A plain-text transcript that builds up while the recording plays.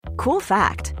Cool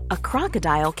fact, a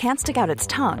crocodile can't stick out its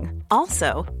tongue.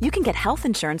 Also, you can get health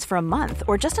insurance for a month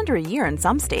or just under a year in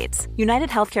some states. United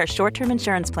Healthcare short-term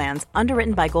insurance plans,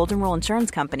 underwritten by Golden Rule Insurance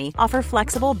Company, offer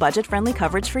flexible, budget-friendly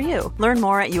coverage for you. Learn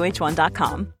more at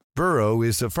uh1.com. Burrow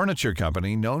is a furniture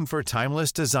company known for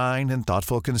timeless design and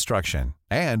thoughtful construction,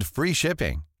 and free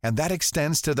shipping, and that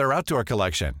extends to their outdoor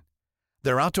collection.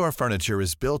 Their outdoor furniture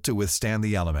is built to withstand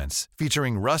the elements,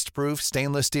 featuring rust-proof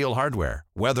stainless steel hardware,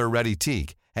 weather-ready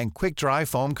teak, and quick-dry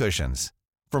foam cushions.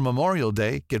 For Memorial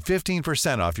Day, get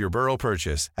 15% off your Burrow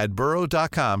purchase at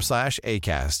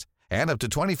burrow.com/ACAST and up to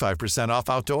 25% off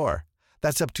outdoor.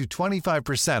 That's up to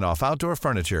 25% off outdoor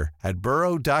furniture at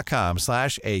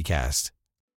burrow.com/ACAST.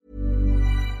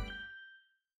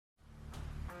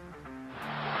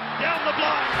 Down the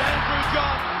blind, Andrew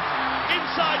John.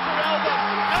 Inside for Albert.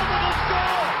 Albert will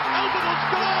score. Albert will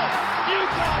score.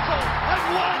 Newcastle have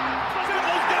won. But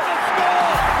Biddle's going to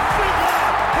score. Biddle,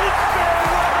 it's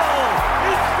farewell.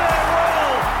 It's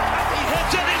farewell. And he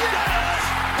hits it. He's got it.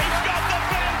 He's got the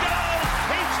fair goal.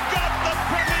 He's got the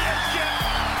premiership.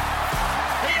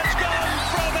 He has gone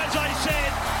from, as I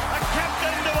said, a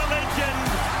captain to a legend,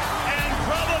 and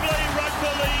probably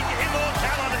rugby league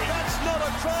immortality. That's not a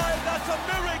try. That's a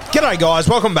miracle. G'day guys,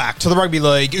 welcome back to the Rugby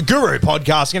League Guru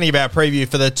podcast. Going to give our preview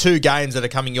for the two games that are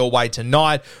coming your way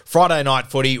tonight. Friday night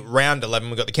footy, round 11.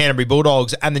 We've got the Canterbury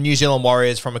Bulldogs and the New Zealand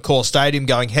Warriors from Accor Stadium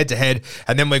going head to head.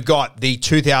 And then we've got the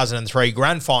 2003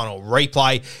 grand final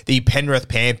replay, the Penrith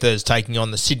Panthers taking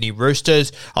on the Sydney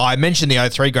Roosters. I mentioned the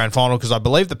 03 grand final because I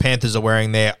believe the Panthers are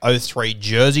wearing their 03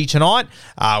 jersey tonight,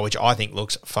 which I think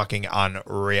looks fucking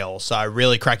unreal. So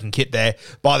really cracking kit there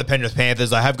by the Penrith Panthers.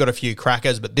 They have got a few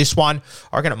crackers, but this one,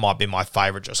 I reckon it might be my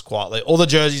favourite just quietly. All the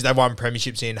jerseys they've won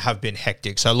premierships in have been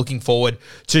hectic, so looking forward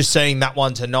to seeing that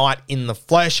one tonight in the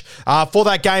flesh. For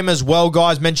that game as well,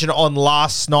 guys, mentioned on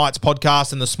last night's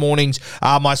podcast and this morning's,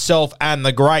 myself and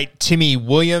the great Timmy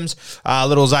Williams,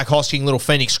 little Zach Hosking, little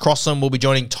Phoenix Crossland will be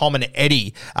joining Tom and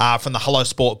Eddie from the Hello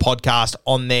Sport podcast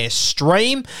on their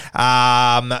stream,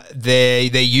 their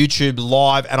YouTube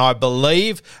live, and I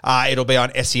believe it'll be on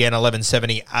SEN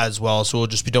 1170 as well, so we'll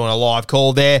just be doing a live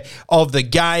call there of the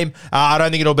game. I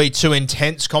don't think it'll be too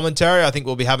intense commentary. I think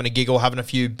we'll be having a giggle, having a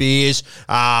few beers,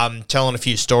 telling a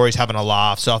few stories, having a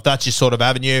laugh. So if that's your sort of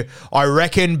avenue, I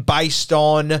reckon based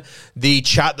on the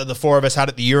chat that the four of us had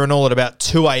at the urinal at about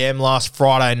 2 a.m. last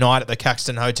Friday night at the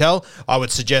Caxton Hotel, I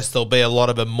would suggest there'll be a lot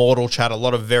of immortal chat, a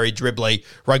lot of very dribbly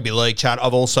rugby league chat.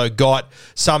 I've also got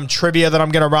some trivia that I'm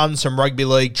going to run, some rugby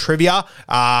league trivia.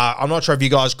 I'm not sure if you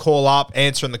guys call up,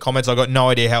 answer in the comments. I've got no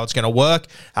idea how it's going to work,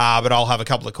 but I'll have a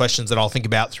couple of questions that I'll think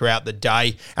about throughout the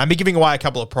day and be giving away a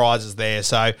couple of prizes there,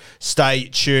 so stay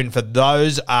tuned for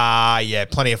those.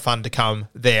 Plenty of fun to come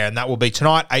there, and that will be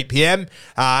tonight 8 p.m.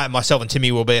 Myself and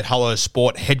Timmy will be at Hello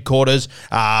Sport headquarters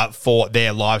for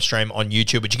their live stream on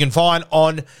YouTube, which you can find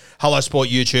on Hello Sport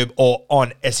YouTube or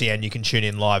on SEN. You can tune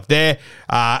in live there.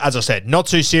 As I said, not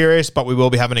too serious, but we will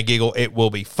be having a giggle. It will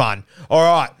be fun. All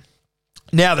right.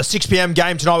 Now, the 6 p.m.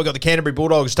 game tonight, we've got the Canterbury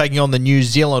Bulldogs taking on the New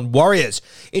Zealand Warriors.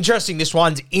 Interesting, this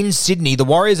one's in Sydney. The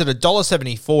Warriors at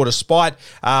 $1.74 despite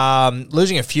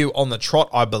losing a few on the trot,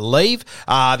 I believe.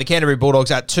 The Canterbury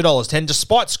Bulldogs at $2.10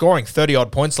 despite scoring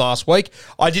 30-odd points last week.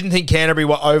 I didn't think Canterbury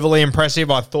were overly impressive.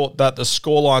 I thought that the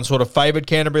scoreline sort of favoured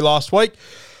Canterbury last week.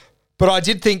 But I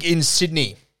did think in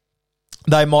Sydney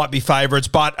they might be favourites,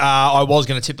 but I was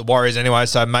going to tip the Warriors anyway,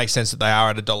 so it makes sense that they are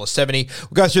at $1.70. We'll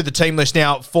go through the team list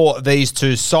now for these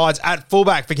two sides. At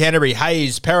fullback for Canterbury,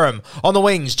 Hayes, Perham. On the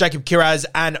wings, Jacob Kiraz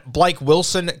and Blake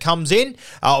Wilson comes in,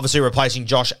 obviously replacing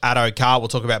Josh Addo-Carr. We'll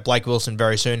talk about Blake Wilson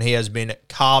very soon. He has been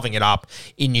carving it up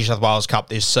in New South Wales Cup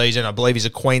this season. I believe he's a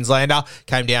Queenslander.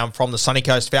 Came down from the Sunny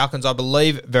Coast Falcons, I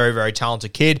believe. Very, very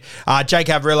talented kid. Jake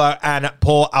Averillo and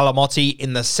Paul Alamotti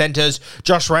in the centres.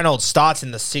 Josh Reynolds starts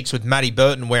in the 6 with Matty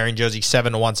Burton wearing jersey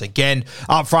 7 once again.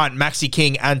 Up front, Maxi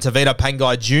King and Tavita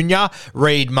Pangai Jr.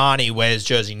 Reid Marnie wears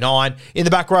jersey 9. In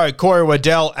the back row, Corey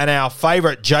Waddell and our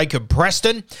favourite Jacob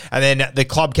Preston. And then the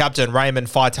club captain, Raymond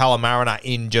Faitala Mariner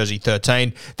in jersey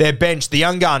 13. Their bench, the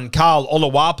young gun, Carl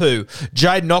Oluwapu.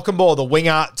 Jade Knockenball, the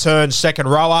winger turned second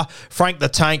rower. Frank the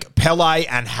Tank, Pele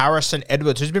and Harrison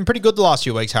Edwards, who's been pretty good the last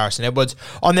few weeks, Harrison Edwards.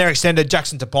 On their extended,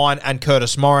 Jackson Tapine and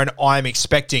Curtis Morin. I am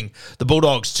expecting the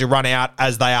Bulldogs to run out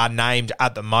as they are named named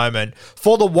at the moment.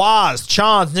 For the Wars,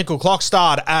 Chance Nickel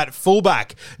Clockstad at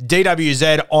fullback.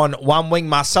 DWZ on one wing.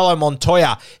 Marcelo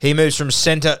Montoya, he moves from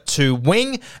centre to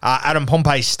wing. Adam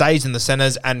Pompey stays in the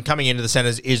centres, and coming into the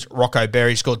centres is Rocco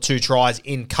Berry. Scored 2 tries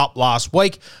in Cup last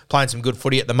week. Playing some good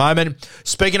footy at the moment.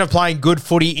 Speaking of playing good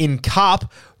footy in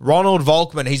Cup, Ronald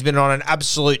Volkman, he's been on an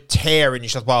absolute tear in New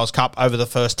South Wales Cup over the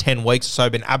first 10 weeks or so,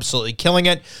 been absolutely killing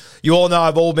it. You all know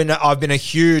I've been a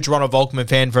huge Ronald Volkman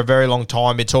fan for a very long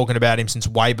time. Been talking about him since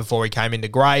way before he came into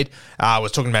grade. I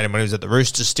was talking about him when he was at the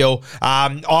Roosters still.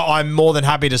 I'm more than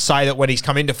happy to say that when he's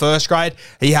come into first grade,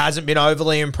 he hasn't been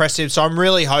overly impressive. So I'm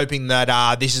really hoping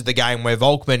that this is the game where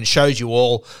Volkman shows you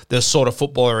all the sort of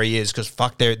footballer he is, because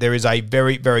there is a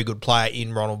very, very good player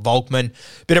in Ronald Volkman.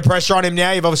 Bit of pressure on him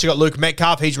now. You've obviously got Luke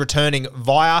Metcalf. He's returning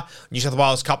via New South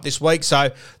Wales Cup this week. So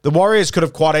the Warriors could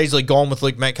have quite easily gone with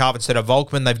Luke Metcalf instead of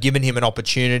Volkman. They've given him an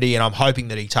opportunity, and I'm hoping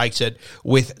that he takes it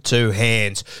with 2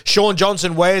 hands. Sean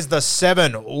Johnson wears the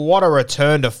 7. What a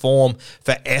return to form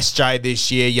for SJ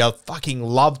this year. You'll fucking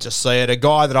love to see it. A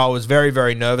guy that I was very,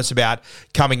 very nervous about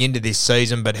coming into this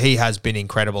season, but he has been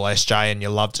incredible, SJ, and you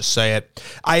love to see it.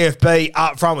 AFB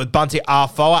up front with Bunty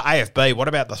Afoa. AFB, what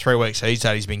about the 3 weeks he's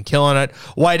had? He's been killing it.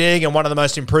 Wade Egan, one of the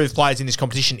most improved players in this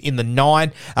competition in the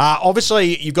 9.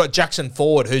 Obviously, you've got Jackson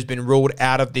Ford, who's been ruled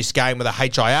out of this game with a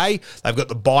HIA. They've got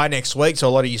the bye next week, so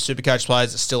a lot of you Supercoach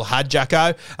players that still had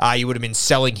Jacko, you would have been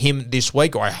selling him this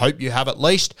week, or I hope you have at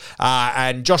least.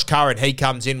 And Josh Curran, he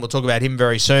comes in. We'll talk about him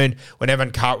very soon. Whenever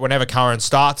Curran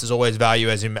starts, there's always value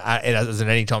as him as an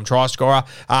anytime try scorer.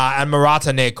 And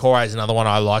Marata Niokore is another one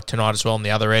I like tonight as well on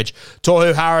the other edge.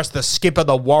 Tohu Harris, the skipper,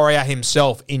 the warrior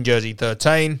himself in jersey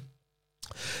 13.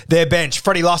 Their bench,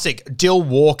 Freddie Lussick, Dill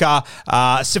Walker,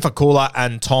 Sifakula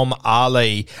and Tom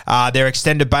Ali. Their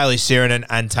extended Bailey Sirinen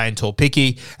and Tane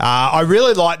Torpicki. I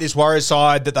really like this Warriors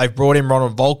side that they've brought in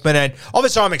Ronald Volkman, and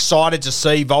obviously I'm excited to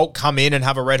see Volk come in and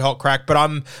have a red-hot crack, but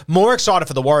I'm more excited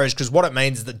for the Warriors because what it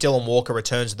means is that Dylan Walker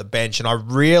returns to the bench, and I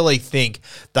really think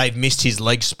they've missed his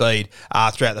leg speed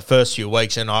throughout the first few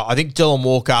weeks, and I think Dylan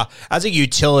Walker, as a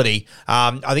utility,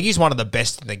 I think he's one of the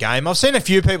best in the game. I've seen a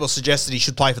few people suggest that he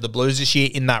should play for the Blues this year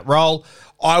in that role.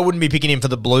 I wouldn't be picking him for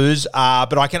the Blues,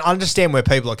 but I can understand where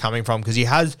people are coming from because he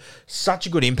has such a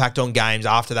good impact on games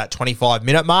after that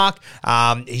 25-minute mark.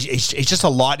 He's just a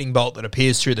lightning bolt that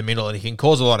appears through the middle and he can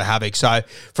cause a lot of havoc. So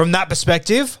from that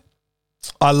perspective,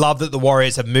 I love that the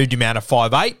Warriors have moved him out of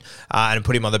 5'8" and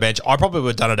put him on the bench. I probably would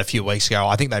have done it a few weeks ago.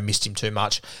 I think they missed him too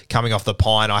much coming off the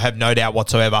pine. I have no doubt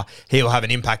whatsoever he'll have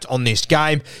an impact on this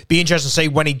game. Be interested to see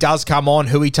when he does come on,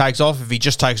 who he takes off, if he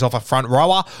just takes off a front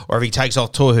rower or if he takes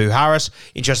off Tohu Harris.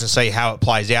 Interesting to see how it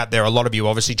plays out. There are a lot of you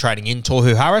obviously trading in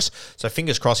Tohu Harris, so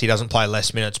fingers crossed he doesn't play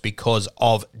less minutes because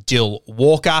of Dill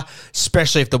Walker,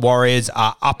 especially if the Warriors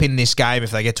are up in this game. If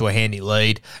they get to a handy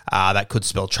lead, that could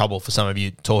spell trouble for some of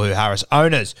you Tohu Harris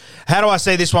owners. How do I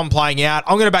see this one playing out?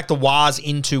 I'm going to back the Wars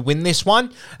in to win this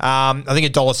one. I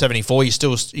think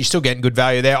 $1.74, you're still getting good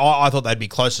value there. I thought they'd be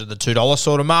closer to the $2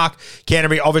 sort of mark.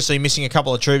 Canterbury obviously missing a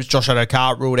couple of troops. Josh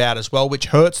Adokar ruled out as well, which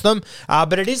hurts them.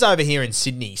 But it is over here in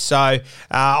Sydney. So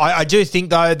I do think,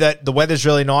 though, that the weather's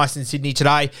really nice in Sydney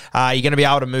today. You're going to be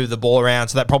able to move the ball around,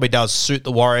 so that probably does suit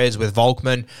the Warriors with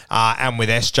Volkman and with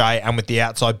SJ and with the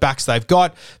outside backs they've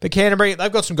got. But Canterbury,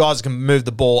 they've got some guys that can move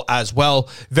the ball as well.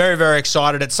 Very, very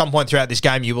excited. At some point throughout this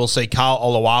game, you will see Carl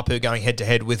Oluwapu going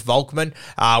head-to-head with Volkman,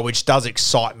 which does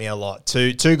excite me a lot.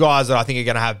 Two guys that I think are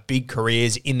going to have big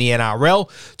careers in the NRL.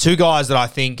 Two guys that I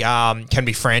think can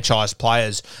be franchise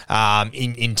players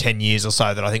in 10 years or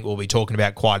so that I think we'll be talking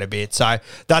about quite a bit. So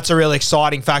that's a really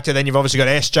exciting factor. Then you've obviously got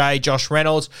SJ, Josh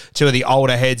Reynolds, two of the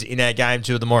older heads in our game,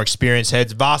 two of the more experienced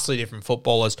heads, vastly different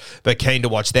footballers, but keen to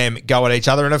watch them go at each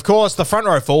other. And of course, the front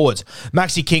row forwards,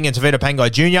 Maxi King and Tavita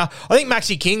Pangai Jr. I think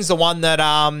Maxi King's the one that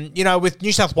with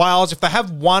New South Wales, if they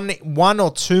have one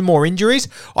or two more injuries,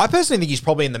 I personally think he's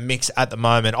probably in the mix at the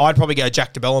moment. I'd probably go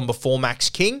Jack DeBellum before Max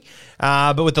King.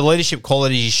 But with the leadership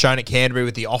qualities he's shown at Canterbury,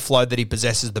 with the offload that he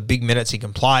possesses, the big minutes he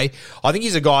can play, I think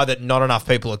he's a guy that not enough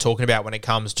people are talking about when it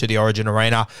comes to the Origin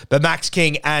Arena. But Max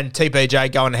King and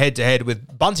TPJ going head-to-head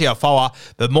with Bunty Afoa,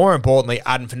 but more importantly,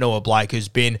 Addin Fonua-Blake, who's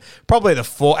been probably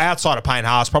outside of Payne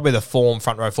Haas, probably the form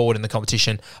front row forward in the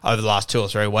competition over the last 2 or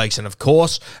 3 weeks. And of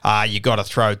course, you got to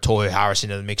throw Tohu Harris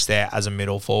into the mix there as a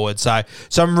middle forward. So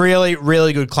some really,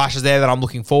 really good clashes there that I'm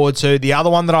looking forward to. The other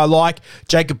one that I like,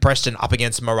 Jacob Preston up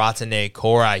against Marata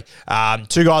Niokore.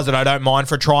 Two guys that I don't mind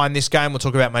for a try in this game. We'll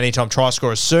talk about my anytime try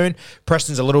scorers soon.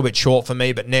 Preston's a little bit short for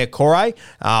me, but Niokore,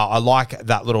 I like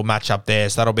that little matchup there,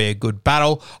 so that'll be a good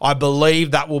battle. I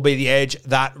believe that will be the edge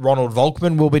that Ronald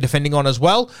Volkman will be defending on as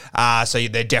well, so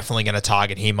they're definitely going to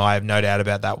target him. I have no doubt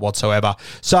about that whatsoever.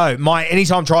 So my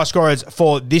anytime try scorers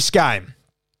for this game.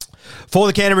 For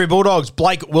the Canterbury Bulldogs,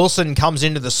 Blake Wilson comes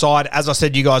into the side. As I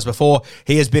said to you guys before,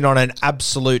 he has been on an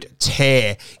absolute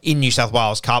tear in New South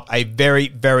Wales Cup. A very,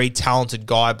 very talented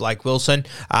guy, Blake Wilson.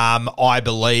 I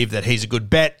believe that he's a good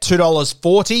bet.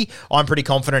 $2.40. I'm pretty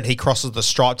confident he crosses the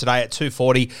stripe today at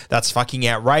 $2.40. That's fucking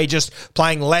outrageous.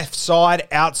 Playing left side,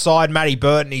 outside, Matty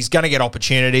Burton. He's going to get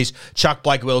opportunities. Chuck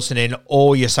Blake Wilson in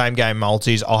all your same game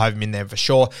multis. I'll have him in there for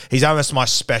sure. He's almost my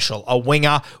special. A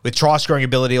winger with try scoring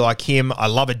ability like him. I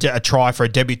love a try for a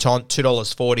debutant,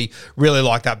 $2.40. Really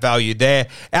like that value there.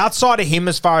 Outside of him,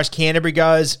 as far as Canterbury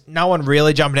goes, no one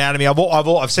really jumping out at me.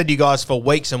 I've said to you guys for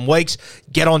weeks and weeks,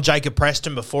 get on Jacob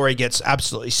Preston before he gets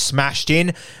absolutely smashed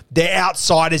in. They're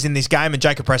outsiders in this game, and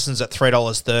Jacob Preston's at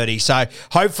 $3.30. So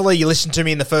hopefully you listened to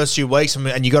me in the first few weeks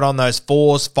and you got on those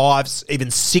 4s, 5s, even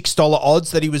 $6 odds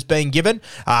that he was being given,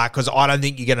 because I don't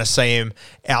think you're going to see him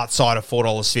outside of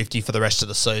 $4.50 for the rest of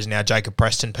the season. Now, Jacob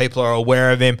Preston, people are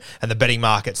aware of him, and the betting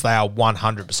markets, they are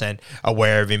 100%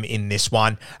 aware of him in this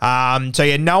one. So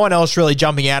yeah, no one else really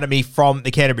jumping out at me from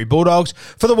the Canterbury Bulldogs.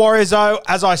 For the Warriors, though,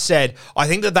 as I said, I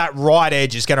think that right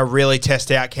edge is going to really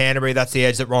test out Canterbury. That's the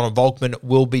edge that Ronald Volkman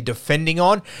will be defending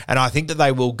on, and I think that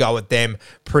they will go at them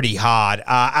pretty hard.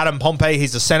 Adam Pompey,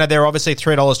 he's the centre there, obviously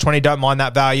 $3.20. Don't mind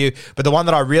that value, but the one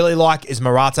that I really like is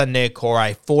Marata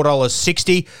Niokore,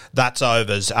 $4.60. That's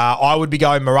overs. I would be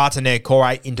going Marata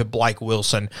Niokore into Blake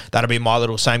Wilson. That'll be my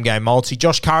little same game multi.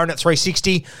 Josh Curran at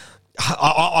 $3.60.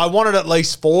 I wanted at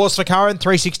least 4s for Curran.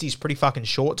 $3.60 is pretty fucking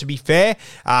short, to be fair.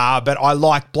 But I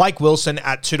like Blake Wilson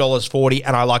at $2.40,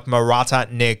 and I like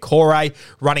Marata Niokore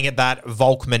running at that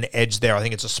Volkman edge there. I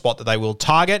think it's a spot that they will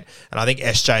target, and I think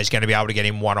SJ is going to be able to get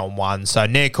him one-on-one. So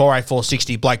Niokore,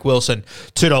 $4.60, Blake Wilson,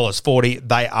 $2.40.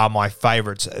 They are my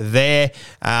favourites there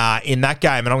in that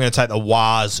game, and I'm going to take the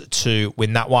Wars to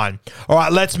win that one. All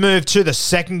right, let's move to the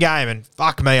second game, and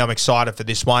fuck me, I'm excited for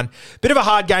this one. Bit of a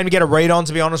hard game to get a read on,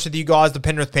 to be honest with you guys. The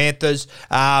Penrith Panthers,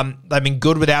 they've been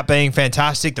good without being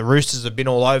fantastic. The Roosters have been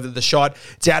all over the shot.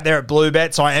 It's out there at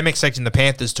Bluebet, so I am expecting the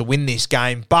Panthers to win this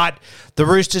game. But the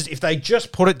Roosters, if they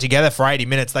just put it together for 80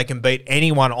 minutes, they can beat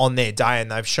anyone on their day, and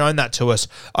they've shown that to us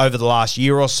over the last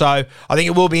year or so. I think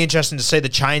it will be interesting to see the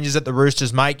changes that the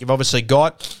Roosters make. You've obviously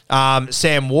got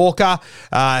Sam Walker,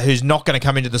 who's not going to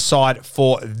come into the side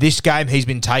for this game. He's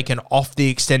been taken off the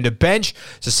extended bench,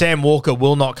 so Sam Walker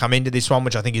will not come into this one,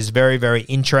 which I think is very, very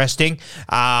interesting.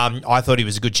 I thought he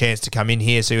was a good chance to come in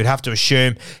here, so you would have to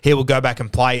assume he will go back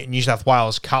and play New South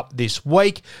Wales Cup this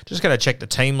week. Just going to check the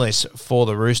team list for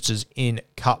the Roosters in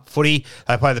Cup footy.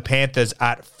 They play the Panthers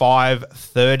at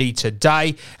 5:30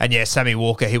 today, and yeah, Sammy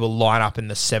Walker, he will line up in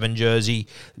the 7 jersey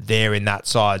there in that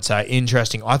side. So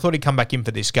interesting. I thought he'd come back in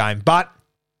for this game, but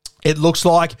it looks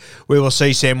like we will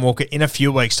see Sam Walker in a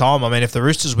few weeks' time. I mean, if the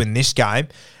Roosters win this game,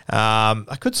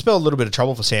 I could spell a little bit of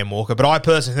trouble for Sam Walker, but I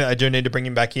personally think they do need to bring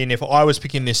him back in. If I was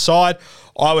picking this side,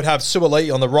 I would have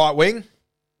Suaalii on the right wing.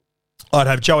 I'd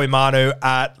have Joey Manu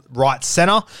at right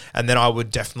centre, and then I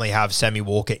would definitely have Sammy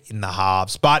Walker in the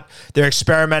halves. But they're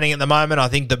experimenting at the moment. I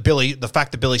think that the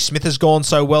fact that Billy Smith has gone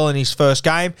so well in his first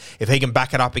game, if he can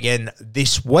back it up again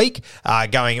this week,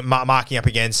 marking up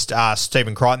against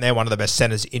Stephen Crichton there, one of the best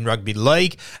centres in rugby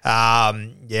league.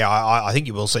 I think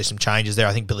you will see some changes there.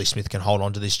 I think Billy Smith can hold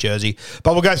on to this jersey.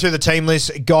 But we'll go through the team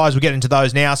list. Guys, we'll get into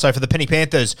those now. So for the Penny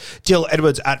Panthers, Dill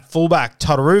Edwards at fullback,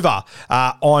 Totaruva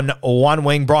on one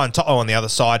wing, Brian To'o on the other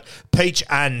side, Peach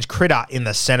and Critter in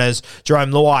the centres, Jerome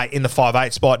Luai in the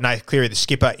 5'8 spot, Nath Cleary the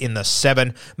skipper in the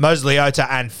 7, Moses Leota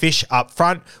and Fish up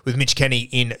front with Mitch Kenny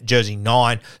in jersey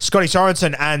 9, Scotty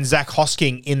Sorensen and Zach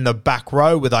Hosking in the back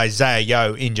row with Isaiah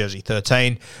Yeo in jersey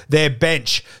 13. Their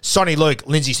bench, Sonny Luke,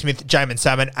 Lindsay Smith, Jamin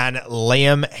Salmon and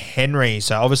Liam Henry.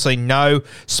 So obviously no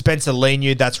Spencer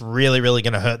Leniu. That's really, really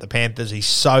going to hurt the Panthers. He's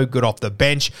so good off the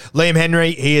bench. Liam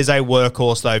Henry, he is a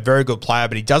workhorse though, very good player,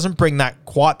 but he doesn't bring that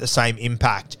quite the same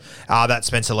impact that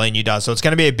Spencer Leniu does. So it's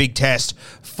going to be a big test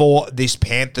for this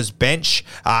Panthers bench,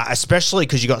 especially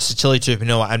because you got Satili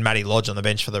Tupanua and Matty Lodge on the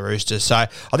bench for the Roosters. So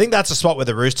I think that's a spot where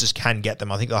the Roosters can get them.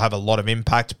 I think they'll have a lot of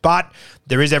impact, but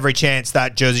there is every chance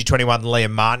that jersey 21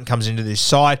 Liam Martin comes into this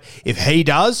side. If he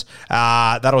does,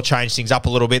 that'll change things up a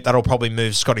little bit. That'll probably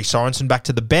move Scotty Sorensen back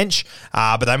to the bench,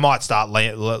 but they might start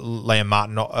Liam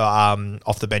Martin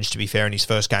off the bench, to be fair, in his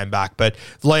first game back. But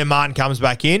if Liam Martin comes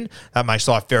back in, that makes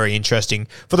life very interesting.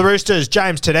 For the Roosters,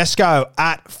 James Tedesco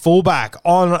at fullback.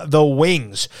 On the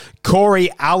wings,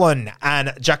 Corey Allen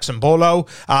and Jackson Bolo,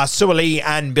 Suoli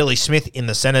and Billy Smith in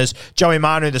the centres. Joey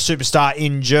Manu, the superstar,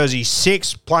 in jersey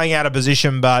 6, playing out of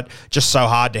position, but just so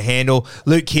hard to handle.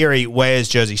 Luke Keary wears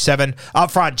jersey 7.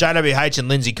 Up front, JWH and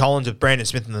Lindsay Collins with Brandon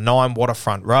Smith in the 9. What a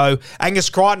front row.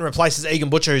 Angus Crichton replaces Egan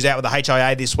Butcher, who's out with the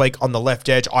HIA this week, on the left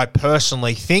edge. I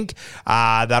personally think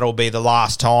that'll be the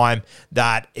last time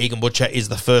that Egan Butcher is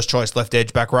the first choice left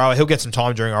edge back rower. He'll get some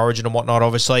time during Origin and whatnot,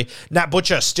 obviously. Nat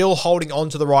Butcher still holding on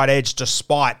to the right edge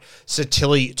despite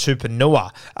Satili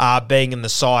Tupanua being in the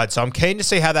side. So I'm keen to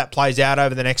see how that plays out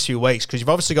over the next few weeks, because you've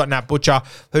obviously got Nat Butcher,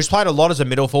 who's played a lot as a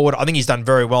middle forward. I think he's done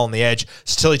very well on the edge.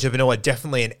 Satili Tupanua,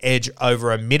 definitely an edge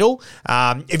over a middle.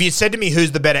 If you said to me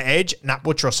who's the better edge, Nat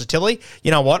Butcher or Satili,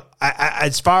 you know what?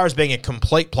 As far as being a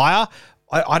complete player,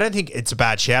 I don't think it's a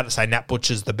bad shout to say Nat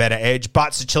Butcher's the better edge,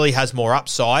 but Satili has more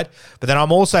upside. But then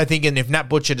I'm also thinking, if Nat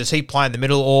Butcher, does he play in the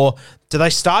middle, or do they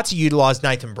start to utilise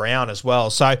Nathan Brown as well?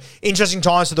 So, interesting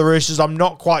times for the Roosters. I'm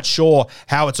not quite sure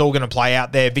how it's all going to play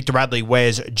out there. Victor Radley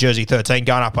wears jersey 13,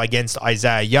 going up against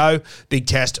Isaiah Yeo. Big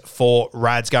test for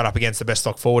Rads, going up against the best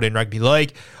stock forward in rugby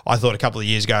league. I thought a couple of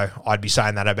years ago I'd be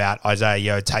saying that about Isaiah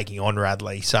Yeo taking on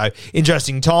Radley. So,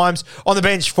 interesting times. On the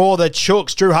bench for the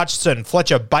Chooks, Drew Hutchison,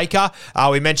 Fletcher Baker.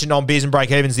 We mentioned on Beers and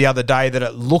Break-Evens the other day that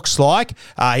it looks like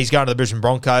he's going to the Brisbane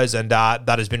Broncos, and that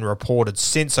has been reported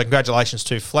since. So, congratulations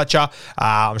to Fletcher.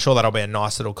 I'm sure that'll be a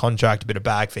nice little contract, a bit of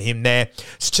bag for him there.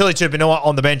 Satili Tupanua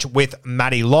on the bench with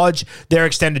Matty Lodge. They're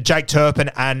extended Jake Turpin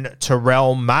and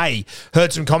Terrell May.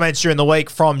 Heard some comments during the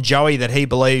week from Joey that he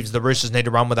believes the Roosters need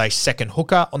to run with a second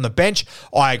hooker on the bench.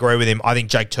 I agree with him. I think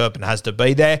Jake Turpin has to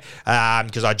be there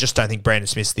because I just don't think Brandon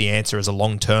Smith's the answer as a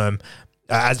long-term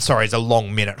as a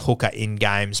long-minute hooker in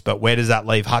games. But where does that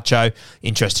leave Hutcho?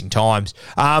 Interesting times.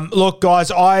 Look,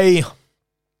 guys,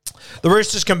 the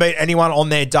Roosters can beat anyone on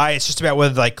their day. It's just about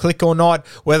whether they click or not,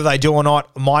 whether they do or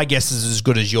not. My guess is as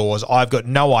good as yours. I've got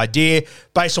no idea.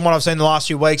 Based on what I've seen the last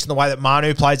few weeks and the way that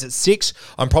Manu plays at 6,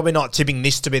 I'm probably not tipping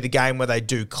this to be the game where they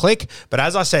do click. But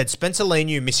as I said, Spencer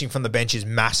Leniu missing from the bench is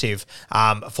massive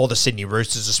for the Sydney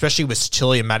Roosters, especially with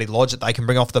Satili and Matty Lodge that they can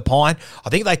bring off the pine. I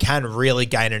think they can really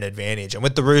gain an advantage. And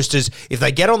with the Roosters, if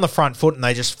they get on the front foot and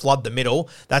they just flood the middle,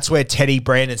 that's where Teddy,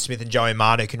 Brandon Smith and Joey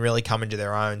Manu can really come into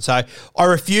their own. So I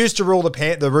refuse to rule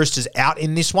the Roosters out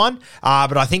in this one,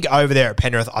 but I think over there at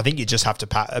Penrith, I think you just have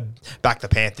to back the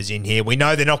Panthers in here. We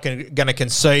know they're not going to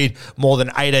concede more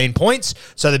than 18 points,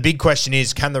 so the big question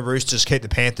is, can the Roosters keep the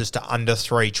Panthers to under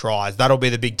 3 tries? That'll be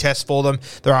the big test for them.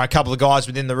 There are a couple of guys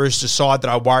within the Roosters side that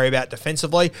I worry about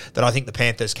defensively that I think the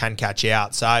Panthers can catch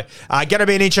out. So going to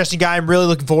be an interesting game. Really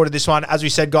looking forward to this one. As we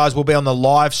said, guys, we'll be on the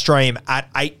live stream at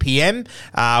 8 p.m.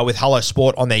 With Hello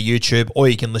Sport on their YouTube, or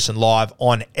you can listen live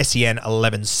on SEN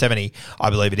 1170. I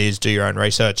believe it is. Do your own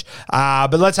research.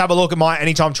 But let's have a look at my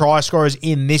anytime try scorers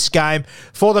in this game.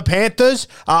 For the Panthers,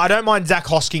 I don't mind Zach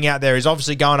Hosking out there. He's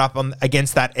obviously going up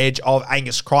against that edge of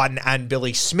Angus Crichton and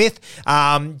Billy Smith.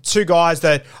 Two guys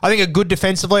that I think are good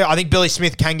defensively. I think Billy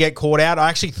Smith can get caught out. I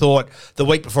actually thought the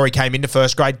week before he came into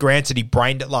first grade, granted he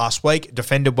brained it last week,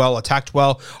 defended well, attacked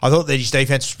well. I thought that his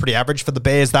defense was pretty average for the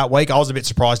Bears that week. I was a bit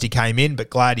surprised he came in, but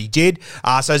glad he did.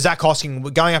 So Zach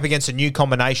Hosking going up against a new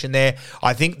combination there.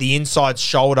 I think the inside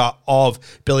shoulder of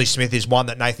Billy Smith is one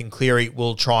that Nathan Cleary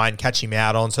will try and catch him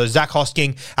out on. So Zach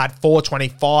Hosking at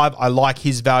 4.25. I like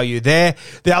his value there.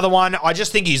 The other one, I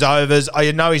just think he's overs.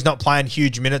 I know he's not playing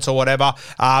huge minutes or whatever,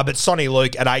 but Sonny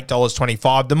Luke at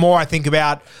 $8.25. The more I think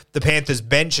about the Panthers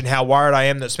bench and how worried I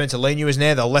am that Spencer Leniu is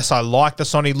there, the less I like the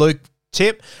Sonny Luke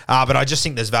tip, but I just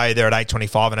think there's value there at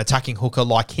 8.25. An attacking hooker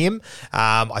like him,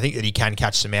 I think that he can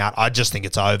catch some out. I just think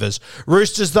it's overs.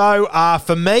 Roosters, though,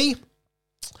 for me,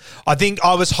 I think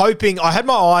I was hoping, I had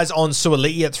my eyes on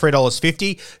Suaalii at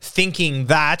 $3.50, thinking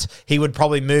that he would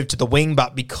probably move to the wing,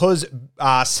 but because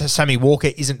Sammy Walker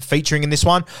isn't featuring in this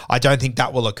one, I don't think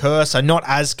that will occur, so not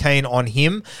as keen on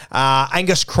him.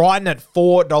 Angus Crichton at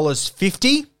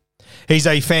 $4.50. He's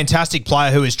a fantastic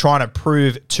player who is trying to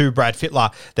prove to Brad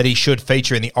Fittler that he should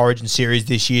feature in the Origin series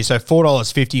this year. So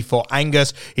 $4.50 for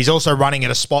Angus. He's also running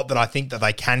at a spot that I think that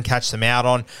they can catch them out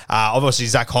on. Obviously,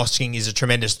 Zach Hosking is a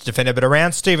tremendous defender, but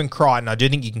around Stephen Crichton, I do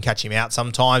think you can catch him out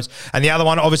sometimes. And the other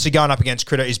one, obviously going up against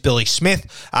Critter, is Billy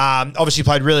Smith. Obviously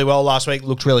played really well last week,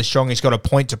 looked really strong. He's got a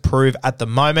point to prove at the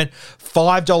moment.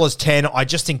 $5.10. I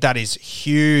just think that is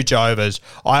huge overs.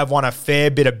 I have won a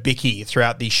fair bit of bicky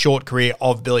throughout the short career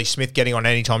of Billy Smith Smith getting on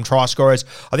anytime try scorers.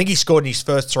 I think he scored in his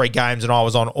first 3 games and I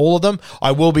was on all of them.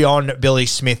 I will be on Billy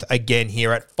Smith again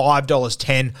here at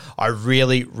 $5.10. I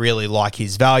really, really like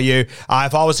his value. If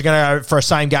I was going to go for a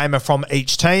same gamer from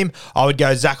each team, I would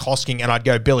go Zach Hosking and I'd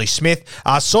go Billy Smith.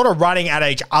 Sort of running at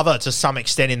each other to some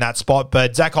extent in that spot,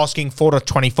 but Zach Hosking,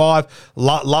 4-25.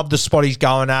 Love the spot he's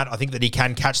going at. I think that he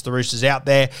can catch the Roosters out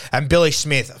there. And Billy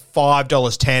Smith,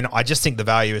 $5.10. I just think the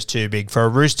value is too big. For a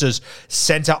Roosters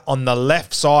centre on the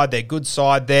left side, their good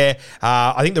side there.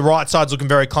 I think the right side's looking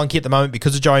very clunky at the moment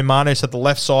because of Joey Manu, so the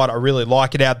left side, I really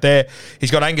like it out there.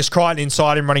 He's got Angus Crichton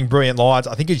inside him running brilliant lines.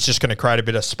 I think he's just going to create a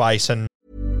bit of space. And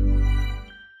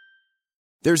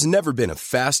There's never been a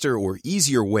faster or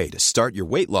easier way to start your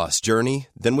weight loss journey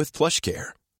than with PlushCare.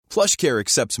 PlushCare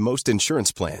accepts most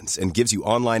insurance plans and gives you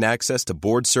online access to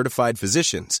board-certified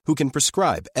physicians who can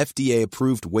prescribe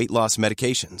FDA-approved weight loss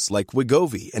medications like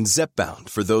Wegovy and Zepbound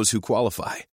for those who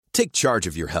qualify. Take charge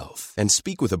of your health and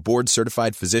speak with a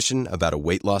board-certified physician about a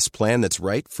weight loss plan that's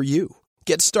right for you.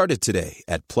 Get started today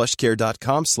at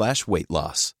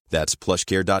plushcare.com/weight-loss. That's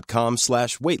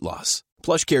plushcare.com/weight-loss.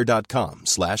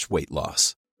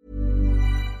 plushcare.com/weight-loss.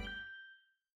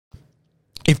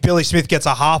 if Billy Smith gets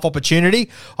a half opportunity,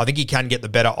 I think he can get the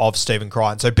better of Stephen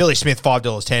Crichton. So Billy Smith,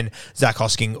 $5.10, Zach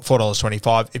Hosking,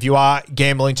 $4.25. If you are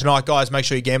gambling tonight, guys, make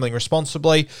sure you're gambling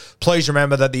responsibly. Please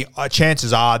remember that the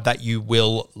chances are that you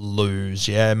will lose.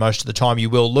 Yeah, most of the time you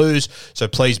will lose. So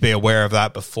please be aware of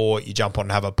that before you jump on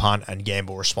and have a punt, and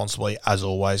gamble responsibly as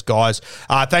always, guys.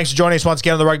 Thanks for joining us once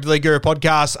again on the Rugby League Guru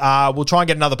podcast. We'll try and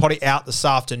get another potty out this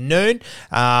afternoon.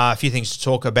 A few things to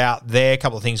talk about there, a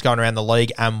couple of things going around the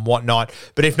league and whatnot.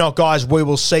 But if not, guys, we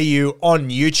will see you on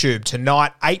YouTube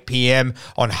tonight, 8 p.m.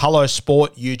 on Hello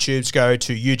Sport YouTube. So go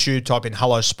to YouTube, type in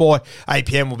Hello Sport. 8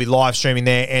 p.m. we'll be live streaming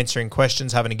there, answering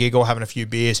questions, having a giggle, having a few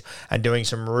beers, and doing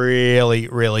some really,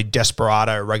 really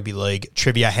desperado rugby league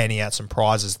trivia, handing out some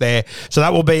prizes there. So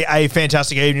that will be a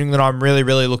fantastic evening that I'm really,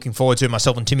 really looking forward to.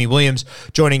 Myself and Timmy Williams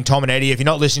joining Tom and Eddie. If you're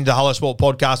not listening to the Hello Sport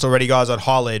podcast already, guys, I'd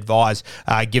highly advise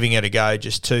giving it a go.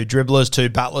 Just two dribblers, two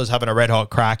battlers, having a red hot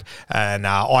crack, and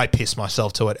I piss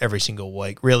myself to it every single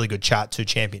week. Really good chat, two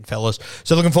champion fellas.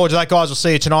 So looking forward to that, guys. We'll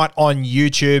see you tonight on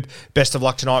YouTube. Best of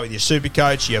luck tonight with your super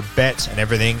coach, your bets, and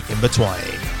everything in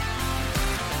between.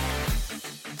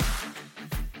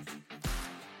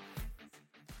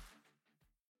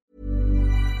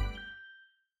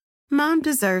 Mom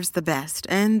deserves the best,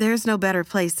 and there's no better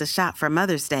place to shop for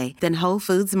Mother's Day than Whole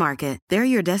Foods Market. They're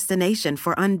your destination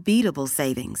for unbeatable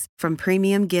savings, from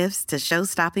premium gifts to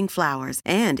show-stopping flowers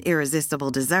and irresistible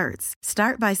desserts.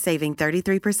 Start by saving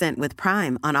 33% with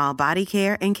Prime on all body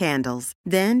care and candles.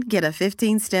 Then get a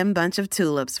 15-stem bunch of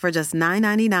tulips for just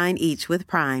 $9.99 each with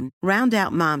Prime. Round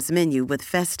out Mom's menu with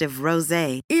festive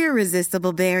rosé,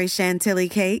 irresistible berry chantilly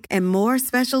cake, and more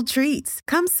special treats.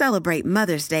 Come celebrate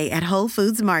Mother's Day at Whole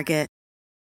Foods Market.